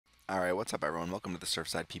Alright, what's up everyone? Welcome to the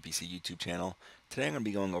Surfside PPC YouTube channel. Today I'm going to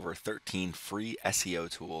be going over 13 free SEO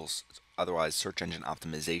tools, otherwise search engine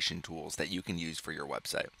optimization tools that you can use for your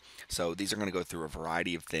website. So these are going to go through a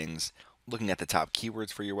variety of things, looking at the top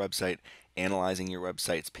keywords for your website, analyzing your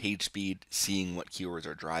website's page speed, seeing what keywords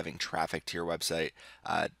are driving traffic to your website,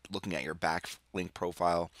 looking at your backlink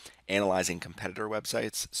profile, analyzing competitor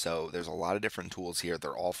websites. So there's a lot of different tools here.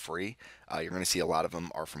 They're all free. You're going to see a lot of them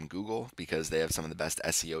are from Google because they have some of the best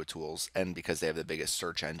SEO tools, and because they have the biggest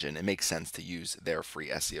search engine, it makes sense to use their free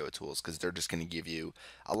SEO tools because they're just going to give you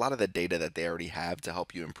a lot of the data that they already have to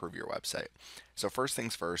help you improve your website. So first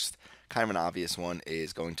things first, kind of an obvious one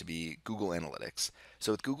is going to be Google Analytics.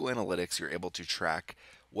 So with Google Analytics, you're able to track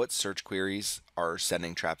what search queries are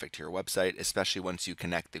sending traffic to your website, especially once you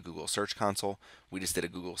connect the Google Search Console. We just did a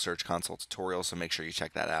Google Search Console tutorial, so make sure you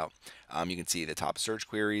check that out. You can see the top search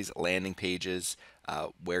queries, landing pages,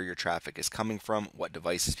 where your traffic is coming from, what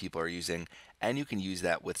devices people are using, and you can use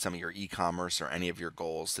that with some of your e-commerce or any of your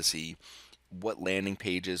goals to see what landing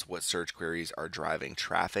pages, what search queries are driving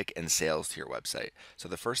traffic and sales to your website. So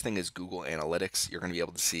the first thing is Google Analytics. You're going to be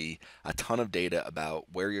able to see a ton of data about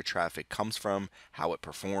where your traffic comes from, how it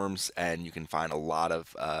performs, and you can find a lot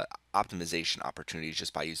of optimization opportunities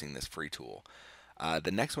just by using this free tool.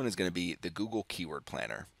 The next one is going to be the Google Keyword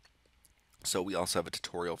Planner. So we also have a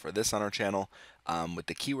tutorial for this on our channel. With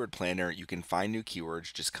the Keyword Planner, you can find new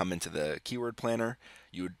keywords. Just come into the Keyword Planner.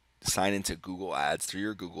 You would sign into Google Ads through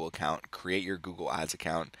your Google account, create your Google Ads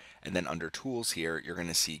account, and then under Tools here, you're going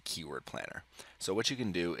to see Keyword Planner. So what you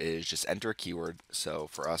can do is just enter a keyword. So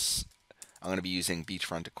for us, I'm going to be using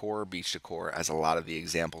beachfront decor, beach decor as a lot of the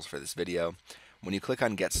examples for this video. When you click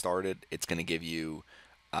on Get Started, it's going to give you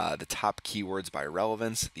the top keywords by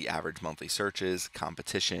relevance, the average monthly searches,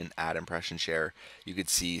 competition, ad impression share. You could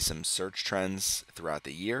see some search trends throughout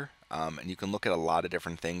the year, and you can look at a lot of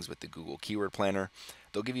different things with the Google Keyword Planner.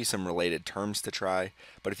 They'll give you some related terms to try,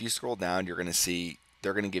 but if you scroll down, you're going to see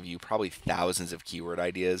they're going to give you probably thousands of keyword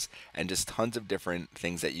ideas and just tons of different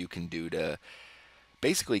things that you can do to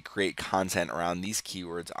basically create content around these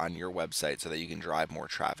keywords on your website so that you can drive more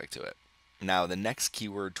traffic to it. Now, the next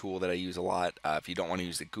keyword tool that I use a lot, if you don't want to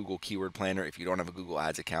use the Google Keyword Planner, if you don't have a Google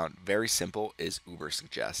Ads account, very simple, is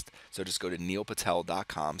Ubersuggest. So just go to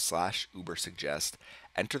neilpatel.com/Ubersuggest,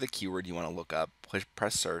 enter the keyword you want to look up,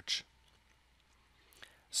 press search.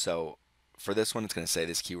 So for this one, it's going to say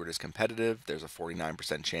this keyword is competitive. There's a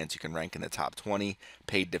 49% chance you can rank in the top 20.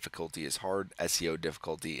 Paid difficulty is hard. SEO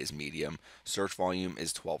difficulty is medium. Search volume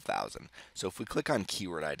is 12,000. So if we click on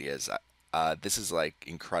keyword ideas, this is like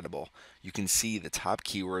incredible. You can see the top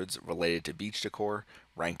keywords related to beach decor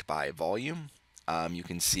ranked by volume. You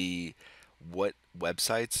can see what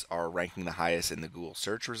websites are ranking the highest in the Google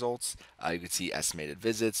search results. You can see estimated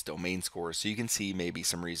visits, domain scores, so you can see maybe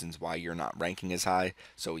some reasons why you're not ranking as high.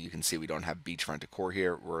 So you can see we don't have beachfront decor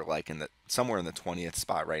here. We're like in the somewhere in the 20th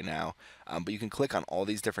spot right now. But you can click on all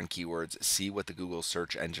these different keywords, see what the Google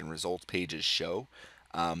search engine results pages show.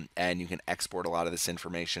 And you can export a lot of this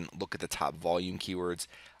information, look at the top volume keywords.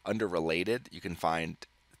 Under related, you can find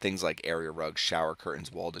things like area rugs, shower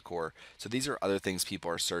curtains, wall decor. So these are other things people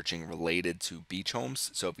are searching related to beach homes.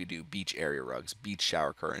 So if you do beach area rugs, beach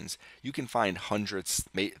shower curtains, you can find hundreds,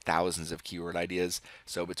 thousands of keyword ideas.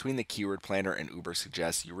 So between the Keyword Planner and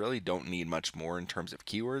Ubersuggest, you really don't need much more in terms of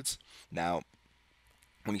keywords. Now,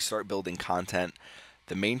 when you start building content,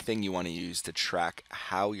 the main thing you want to use to track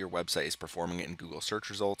how your website is performing in Google search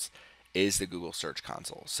results is the Google Search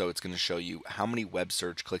Console. So it's going to show you how many web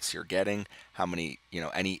search clicks you're getting, how many,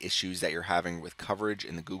 any issues that you're having with coverage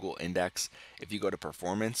in the Google index. If you go to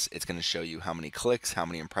performance, it's going to show you how many clicks, how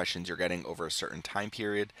many impressions you're getting over a certain time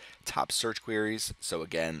period, top search queries. So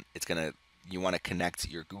again, you want to connect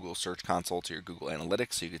your Google Search Console to your Google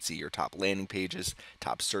Analytics so you can see your top landing pages,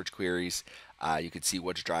 top search queries. You can see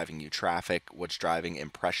what's driving you traffic, what's driving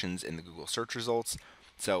impressions in the Google search results.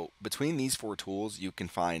 So between these four tools, you can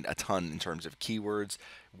find a ton in terms of keywords,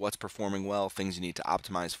 what's performing well, things you need to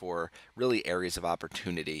optimize for, really areas of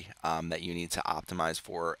opportunity that you need to optimize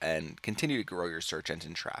for and continue to grow your search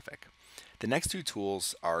engine traffic. The next two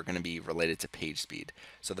tools are going to be related to page speed.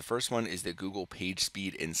 So the first one is the Google Page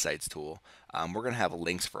Speed Insights tool. We're going to have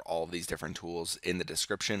links for all of these different tools in the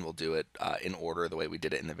description. We'll do it in order the way we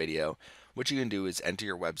did it in the video. What you can do is enter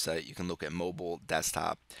your website. You can look at mobile,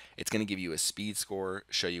 desktop. It's going to give you a speed score,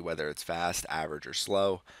 show you whether it's fast, average, or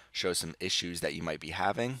slow, show some issues that you might be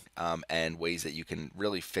having, and ways that you can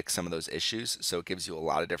really fix some of those issues. So it gives you a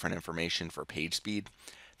lot of different information for page speed.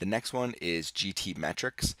 The next one is GT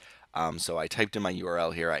Metrics. So I typed in my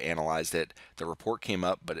URL here, I analyzed it, the report came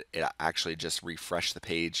up, but it actually just refreshed the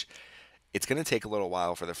page. It's going to take a little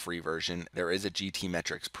while for the free version. There is a GT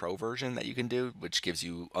Metrics Pro version that you can do, which gives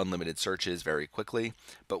you unlimited searches very quickly.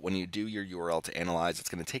 But when you do your URL to analyze, it's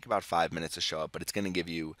going to take about 5 minutes to show up, but it's going to give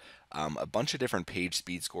you a bunch of different page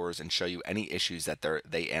speed scores and show you any issues that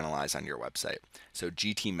they analyze on your website. So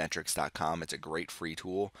gtmetrics.com, it's a great free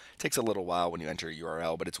tool. It takes a little while when you enter a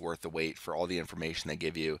URL, but it's worth the wait for all the information they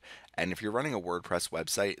give you. And if you're running a WordPress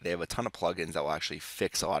website, they have a ton of plugins that will actually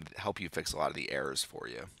help you fix a lot of the errors for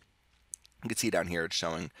you. You can see down here it's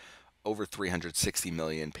showing over 360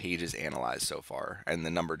 million pages analyzed so far, and the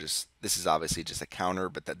number this is obviously just a counter,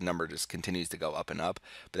 but that number just continues to go up and up.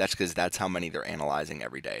 But that's because that's how many they're analyzing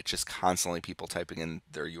every day. It's just constantly people typing in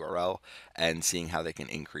their URL and seeing how they can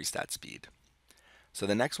increase that speed. So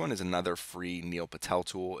the next one is another free Neil Patel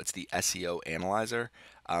tool. It's the SEO Analyzer.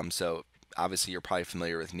 So obviously you're probably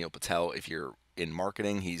familiar with Neil Patel. If you're in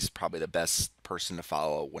marketing, he's probably the best person to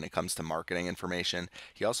follow when it comes to marketing information.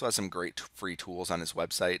 He also has some great free tools on his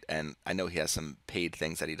website, and I know he has some paid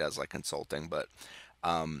things that he does like consulting, but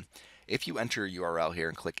if you enter your URL here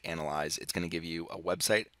and click Analyze, it's going to give you a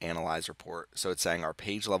website analyze report. So it's saying our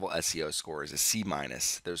page level SEO score is a C-.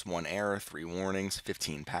 There's 1 error, 3 warnings,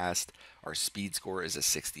 15 passed. Our speed score is a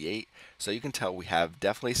 68. So you can tell we have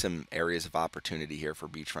definitely some areas of opportunity here for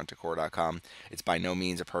beachfrontdecor.com. It's by no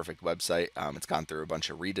means a perfect website. It's gone through a bunch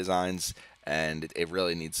of redesigns, and it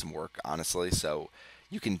really needs some work, honestly. So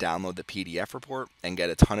you can download the PDF report and get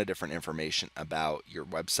a ton of different information about your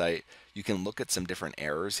website. You can look at some different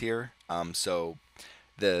errors here. So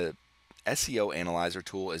the SEO Analyzer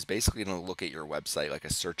tool is basically going to look at your website like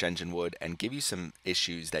a search engine would and give you some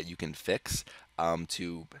issues that you can fix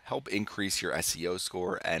to help increase your SEO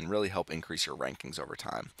score and really help increase your rankings over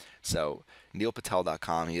time. So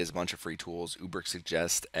neilpatel.com, he has a bunch of free tools,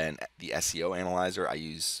 Ubersuggest, and the SEO Analyzer I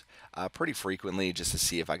use pretty frequently just to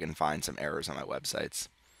see if I can find some errors on my websites.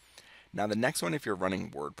 Now the next one, if you're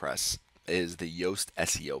running WordPress, is the Yoast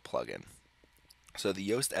SEO plugin. So the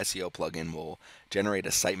Yoast SEO plugin will generate a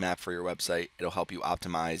sitemap for your website. It'll help you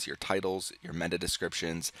optimize your titles, your meta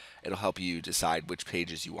descriptions. It'll help you decide which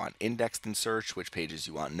pages you want indexed in search, which pages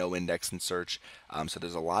you want no index in search. So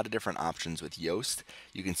there's a lot of different options with Yoast.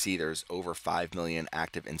 You can see there's over 5 million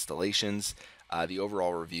active installations. The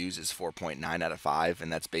overall reviews is 4.9 out of 5,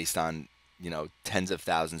 and that's based on tens of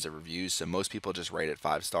thousands of reviews. So most people just rate it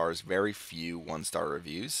 5 stars. Very few 1-star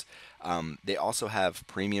reviews. They also have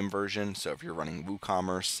premium version. So if you're running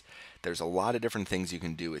WooCommerce, there's a lot of different things you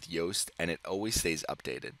can do with Yoast, and it always stays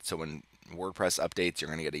updated. So when WordPress updates, you're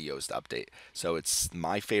going to get a Yoast update. So it's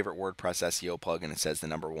my favorite WordPress SEO plugin. It says the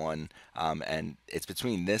 #1, and it's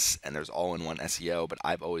between this and there's all-in-one SEO, but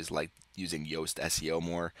I've always liked using Yoast SEO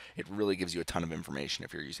more. It really gives you a ton of information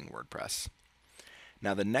if you're using WordPress.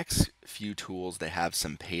 Now the next few tools, they have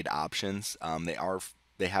some paid options.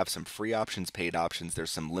 They have some free options, paid options. There's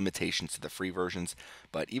some limitations to the free versions,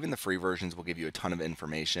 but even the free versions will give you a ton of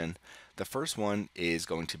information. The first one is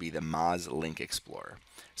going to be the Moz Link Explorer.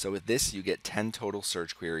 So with this, you get 10 total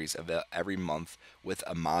search queries every month with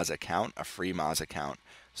a Moz account, a free Moz account.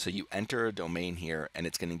 So you enter a domain here, and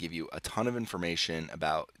it's going to give you a ton of information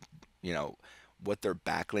about, what their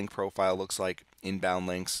backlink profile looks like, inbound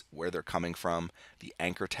links, where they're coming from, the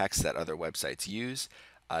anchor text that other websites use.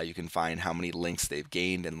 You can find how many links they've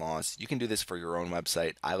gained and lost. You can do this for your own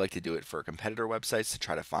website. I like to do it for competitor websites to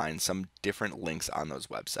try to find some different links on those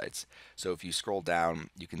websites. So if you scroll down,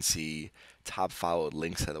 you can see top followed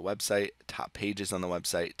links to the website, top pages on the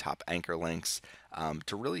website, top anchor links,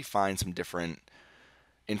 to really find some different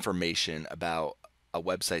information about a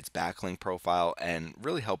website's backlink profile and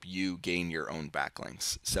really help you gain your own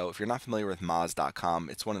backlinks. So if you're not familiar with Moz.com,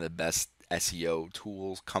 it's one of the best SEO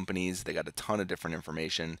tools companies. They got a ton of different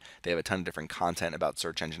information. They have a ton of different content about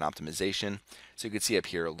search engine optimization. So you can see up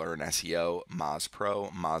here, Learn SEO, Moz Pro,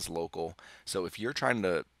 Moz Local. So if you're trying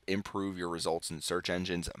to improve your results in search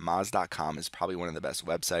engines, Moz.com is probably one of the best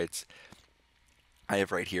websites. I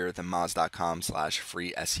have right here the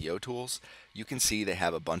moz.com/free SEO tools. You can see they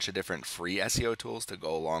have a bunch of different free SEO tools to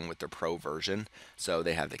go along with their pro version. So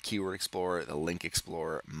they have the Keyword Explorer, the Link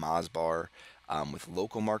Explorer, Mozbar. With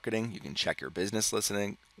local marketing, you can check your business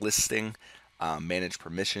listing, manage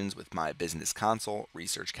permissions with My Business Console,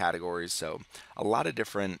 research categories. So a lot of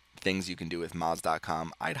different things you can do with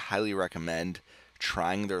Moz.com. I'd highly recommend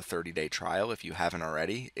trying their 30-day trial if you haven't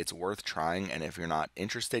already. It's worth trying, and if you're not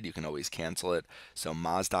interested, you can always cancel it. So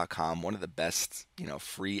Moz.com, one of the best,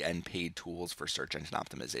 free and paid tools for search engine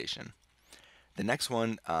optimization. The next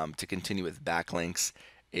one, to continue with backlinks,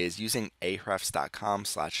 is using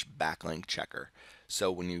ahrefs.com/backlink checker.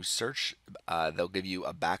 So when you search, they'll give you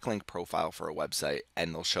a backlink profile for a website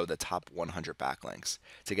and they'll show the top 100 backlinks.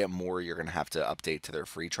 To get more, you're going to have to update to their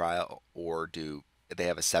free trial or they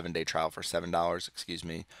have a 7-day trial for $7, excuse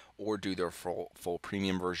me, or do their full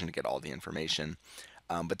premium version to get all the information.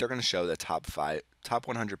 But they're going to show the top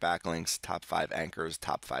 100 backlinks, top 5 anchors,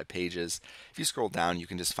 top 5 pages. If you scroll down, you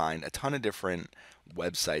can just find a ton of different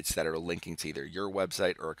websites that are linking to either your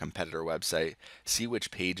website or a competitor website. See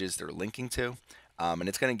which pages they're linking to. And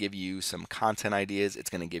it's going to give you some content ideas.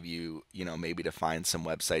 It's going to give you, maybe to find some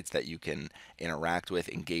websites that you can interact with,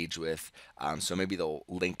 engage with. So maybe they'll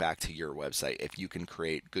link back to your website if you can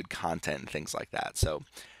create good content and things like that. So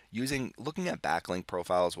looking at backlink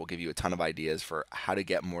profiles will give you a ton of ideas for how to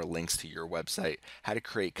get more links to your website, how to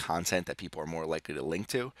create content that people are more likely to link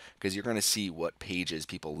to, because you're going to see what pages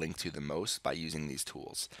people link to the most by using these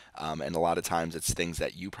tools. And a lot of times it's things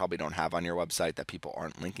that you probably don't have on your website that people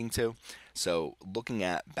aren't linking to. So looking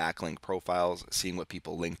at backlink profiles, seeing what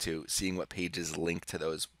people link to, seeing what pages link to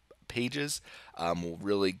those pages will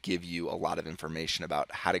really give you a lot of information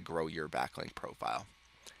about how to grow your backlink profile.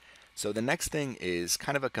 So the next thing is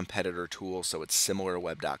kind of a competitor tool, so it's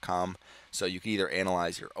similarweb.com. So you can either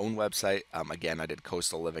analyze your own website. Again, I did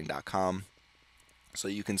coastalliving.com. So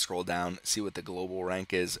you can scroll down, see what the global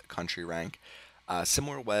rank is, country rank.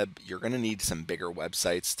 SimilarWeb, you're going to need some bigger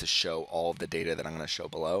websites to show all of the data that I'm going to show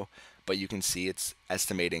below. But you can see it's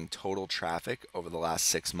estimating total traffic over the last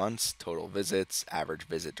 6 months, total visits, average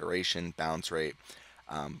visit duration, bounce rate.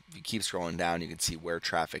 If you keep scrolling down, you can see where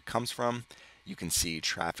traffic comes from. You can see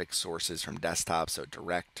traffic sources from desktop, so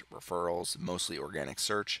direct, referrals, mostly organic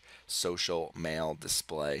search, social, mail,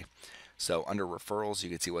 display. So under referrals,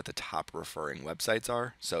 you can see what the top referring websites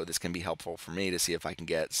are. So this can be helpful for me to see if I can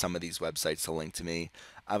get some of these websites to link to me.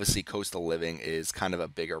 Obviously, Coastal Living is kind of a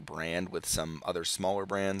bigger brand with some other smaller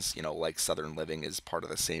brands, like Southern Living is part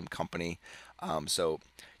of the same company. So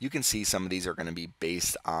you can see some of these are going to be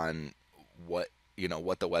based on what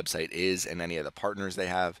the website is and any of the partners they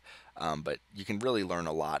have. But you can really learn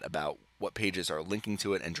a lot about what pages are linking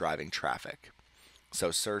to it and driving traffic. So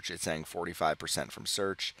search, it's saying 45% from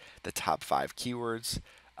search. The top 5 keywords,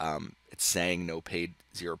 it's saying no paid,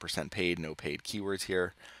 0% paid, no paid keywords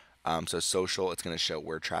here. So social, it's going to show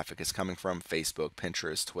where traffic is coming from, Facebook,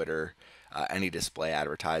 Pinterest, Twitter, any display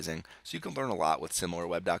advertising. So you can learn a lot with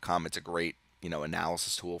similarweb.com. It's a great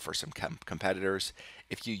analysis tool for some competitors.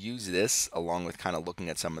 If you use this along with kind of looking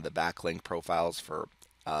at some of the backlink profiles for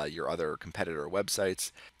your other competitor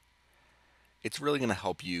websites, it's really going to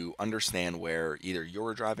help you understand where either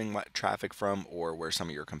you're driving traffic from or where some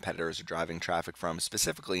of your competitors are driving traffic from,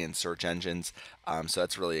 specifically in search engines. So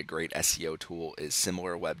that's really a great SEO tool, is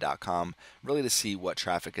similarweb.com, really to see what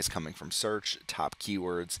traffic is coming from search, top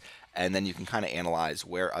keywords, and then you can kind of analyze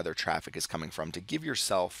where other traffic is coming from to give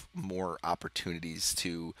yourself more opportunities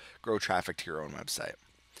to grow traffic to your own website.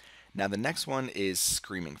 Now the next one is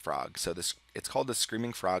Screaming Frog. So it's called the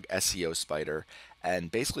Screaming Frog SEO Spider, and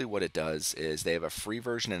basically what it does is they have a free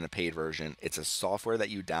version and a paid version. It's a software that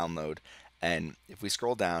you download, and if we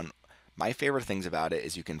scroll down, my favorite things about it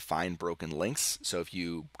is you can find broken links. So if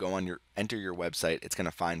you go on enter your website, it's going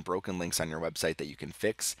to find broken links on your website that you can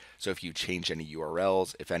fix. So if you change any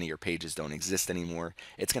URLs, if any of your pages don't exist anymore,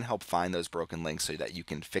 it's going to help find those broken links so that you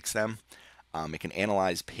can fix them. It can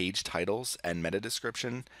analyze page titles and meta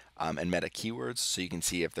description and meta keywords, so you can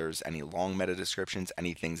see if there's any long meta descriptions,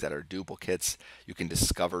 any things that are duplicates. You can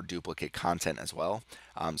discover duplicate content as well.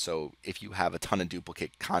 So if you have a ton of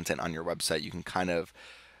duplicate content on your website, you can kind of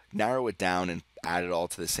narrow it down and add it all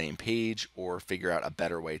to the same page or figure out a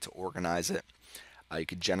better way to organize it. You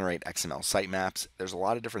could generate XML sitemaps. There's a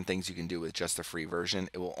lot of different things you can do with just the free version.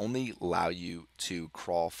 It will only allow you to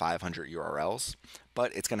crawl 500 URLs,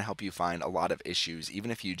 but it's going to help you find a lot of issues. Even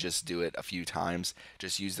if you just do it a few times,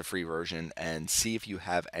 just use the free version and see if you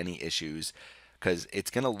have any issues, because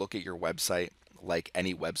it's going to look at your website like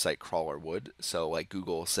any website crawler would. So like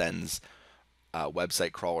Google sends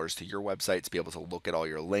website crawlers to your website to be able to look at all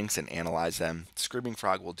your links and analyze them. Screaming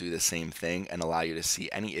Frog will do the same thing and allow you to see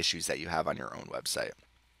any issues that you have on your own website.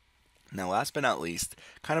 Now, last but not least,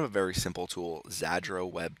 kind of a very simple tool,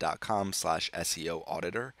 zadroweb.com/SEO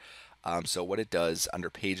auditor. So what it does under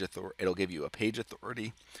page authority, it'll give you a page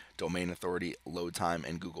authority, domain authority, load time,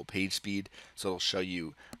 and Google page speed. So it'll show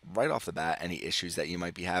you right off the bat any issues that you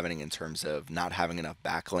might be having in terms of not having enough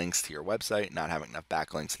backlinks to your website, not having enough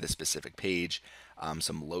backlinks to this specific page,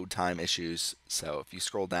 some load time issues. So if you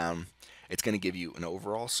scroll down, it's going to give you an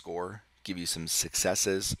overall score, give you some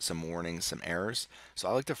successes, some warnings, some errors. So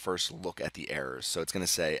I like to first look at the errors. So it's going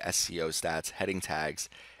to say SEO stats, heading tags.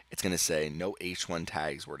 It's going to say no H1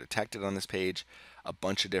 tags were detected on this page, a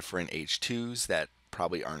bunch of different H2s that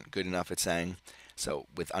probably aren't good enough, it's saying. So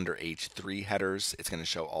with under H3 headers, it's going to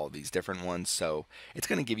show all these different ones. So it's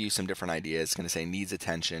going to give you some different ideas. It's going to say needs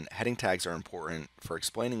attention. Heading tags are important for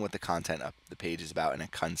explaining what the content of the page is about in a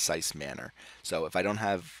concise manner. So if I don't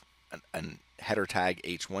have a header tag,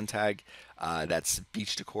 H1 tag, that's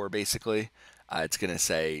beach decor basically, it's going to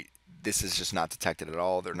say this is just not detected at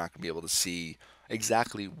all. They're not going to be able to see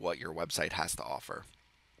exactly what your website has to offer.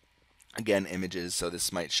 Again, images, so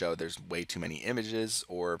this might show there's way too many images,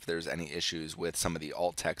 or if there's any issues with some of the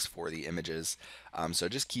alt text for the images. So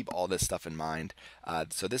just keep all this stuff in mind.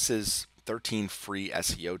 So this is 13 free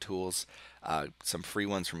SEO tools, some free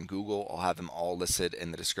ones from Google. I'll have them all listed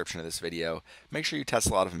in the description of this video. Make sure you test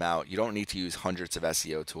a lot of them out. You don't need to use hundreds of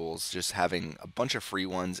SEO tools. Just having a bunch of free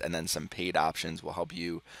ones and then some paid options will help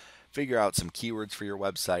you figure out some keywords for your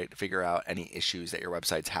website, figure out any issues that your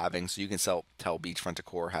website's having. So you can tell Beachfront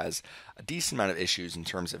Decor has a decent amount of issues in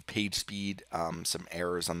terms of page speed, some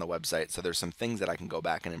errors on the website. So there's some things that I can go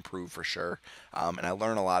back and improve for sure. And I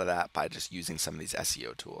learn a lot of that by just using some of these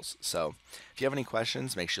SEO tools. So if you have any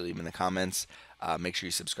questions, make sure you leave them in the comments. Make sure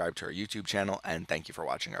you subscribe to our YouTube channel, and thank you for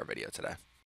watching our video today.